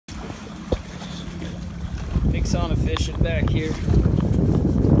Big sauna fishing back here.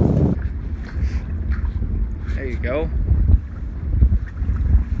 There you go.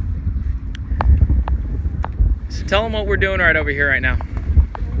 So tell them what we're doing right over here right now.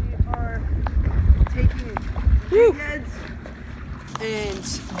 We are taking jig heads and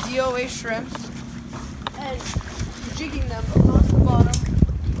DOA shrimp and jigging them across the bottom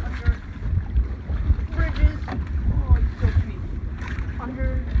under bridges. Oh, it's so sweet.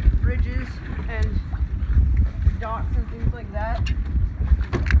 Under bridges and docks and things like that,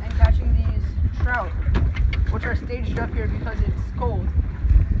 and catching these trout, which are staged up here because it's cold.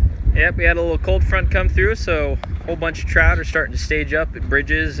 Yep, we had a little cold front come through, so a whole bunch of trout are starting to stage up at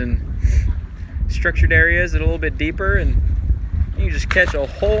bridges and structured areas that are a little bit deeper, and you can just catch a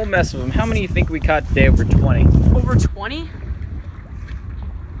whole mess of them. How many do you think we caught today? Over 20? Over 20?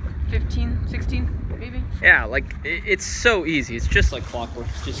 15, 16, maybe? Yeah, like, it's so easy. It's just like clockwork.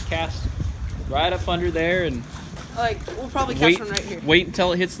 Just cast right up under there and like, we'll probably catch one right here. Wait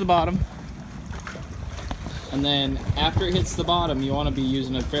until it hits the bottom. And then after it hits the bottom, you want to be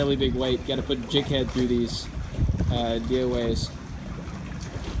using a fairly big weight. You got to put a jig head through these DOAs.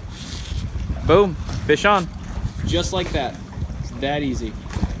 Boom, fish on. Just like that. It's that easy.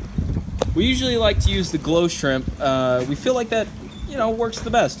 We usually like to use the glow shrimp. We feel like that, you know, works the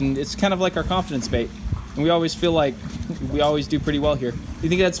best, and it's kind of like our confidence bait. And we always feel like we always do pretty well here. Do you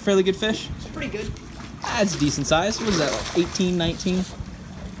think that's a fairly good fish? It's pretty good. That's decent size. What is that, like 18, 19?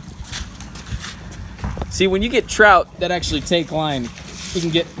 See, when you get trout that actually take line, you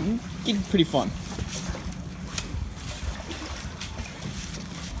can get pretty fun.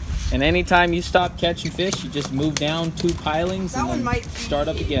 And anytime you stop catching fish, you just move down 2 pilings and then start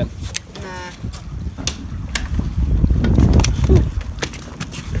up again. Nah.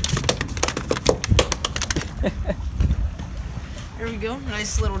 There we go.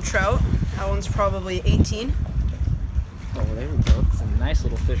 Nice little trout. That one's probably 18. Oh, there we go. It's a nice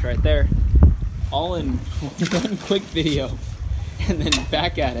little fish right there. All in one quick video. And then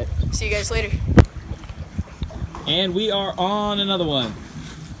back at it. See you guys later. And we are on another one.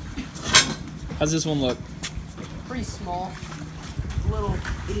 How's this one look? Pretty small. Little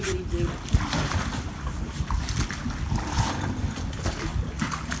itty bitty jig.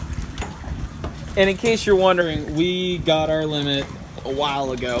 And in case you're wondering, we got our limit a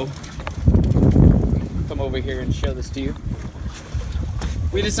while ago. Come over here and show this to you.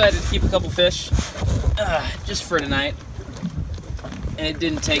 We decided to keep a couple fish just for tonight. And it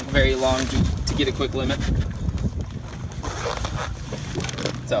didn't take very long to get a quick limit.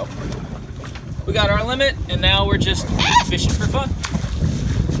 So, we got our limit, and now we're just fishing for fun.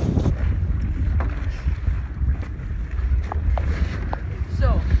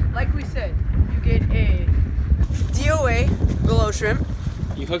 So, like we said, you get a DOA glow shrimp.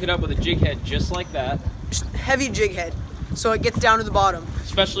 You hook it up with a jig head just like that. Heavy jig head, so it gets down to the bottom.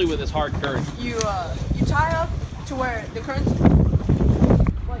 Especially with this hard current. You tie up to where the current's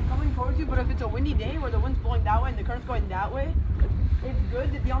like coming towards you, but if it's a windy day where the wind's blowing that way and the current's going that way, it's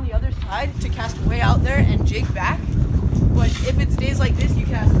good to be on the other side to cast way out there and jig back. But if it's days like this, you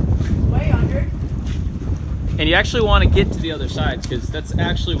cast way under. And you actually want to get to the other side, because that's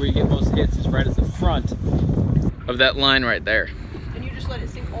actually where you get most hits, is right at the front of that line right there. And you just let it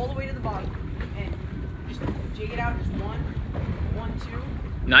sink all the way to the bottom and just jig it out, just one, two.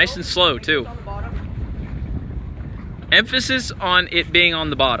 Nice and slow too. On the bottom. Emphasis on it being on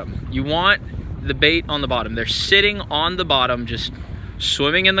the bottom. You want the bait on the bottom. They're sitting on the bottom, just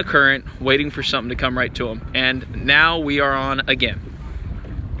swimming in the current, waiting for something to come right to them. And now we are on again.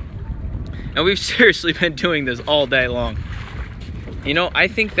 And we've seriously been doing this all day long. You know, I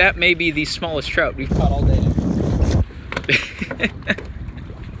think that may be the smallest trout we've caught all day.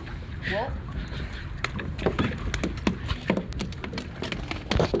 Well,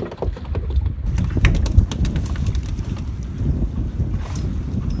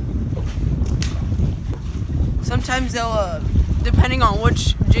 sometimes they'll, depending on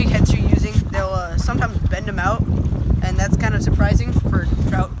which jig heads you're using, they'll sometimes bend them out, and that's kind of surprising for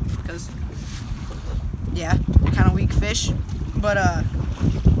trout because, yeah, they're kind of weak fish. But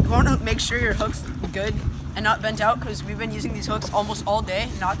you want to make sure your hook's good and not bent out, because we've been using these hooks almost all day,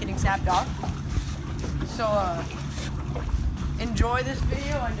 not getting snapped off. So enjoy this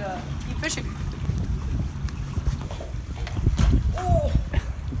video and keep fishing. Oh.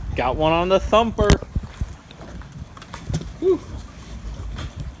 Got one on the thumper. Whew.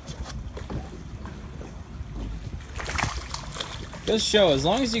 Goes to show, as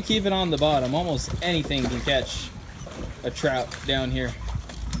long as you keep it on the bottom, almost anything can catch a trout down here.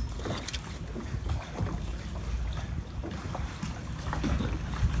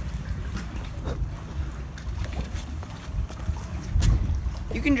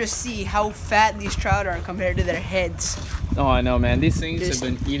 you can just see how fat these trout are compared to their heads. Oh, I know, man. These things have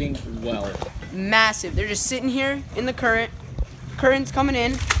been eating well. Massive. They're just sitting here in the current. Current's coming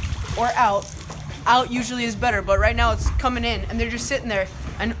in or out. Out usually is better, but right now it's coming in, and they're just sitting there,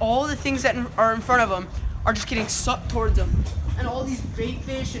 and all the things that are in front of them are just getting sucked towards them. And all these bait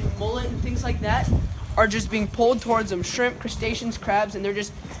fish and mullet and things like that are just being pulled towards them. Shrimp, crustaceans, crabs, and they're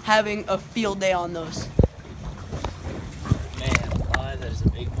just having a field day on those. Man, alive, that is a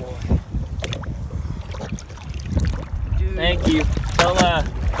big boy. Dude. Thank you. Tell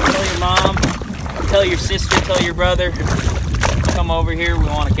your mom, tell your sister, tell your brother, come over here. We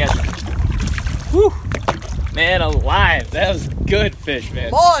want to catch them. Whew. Man, alive. That was good fish,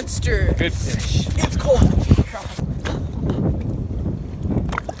 man. Monster. Good fish. It's cold.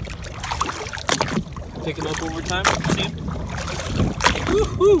 Pick him up over time. See him?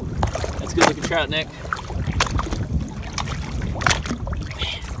 Woo-hoo. That's good looking trout, Nick. Man,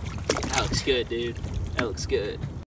 that looks good, dude. That looks good.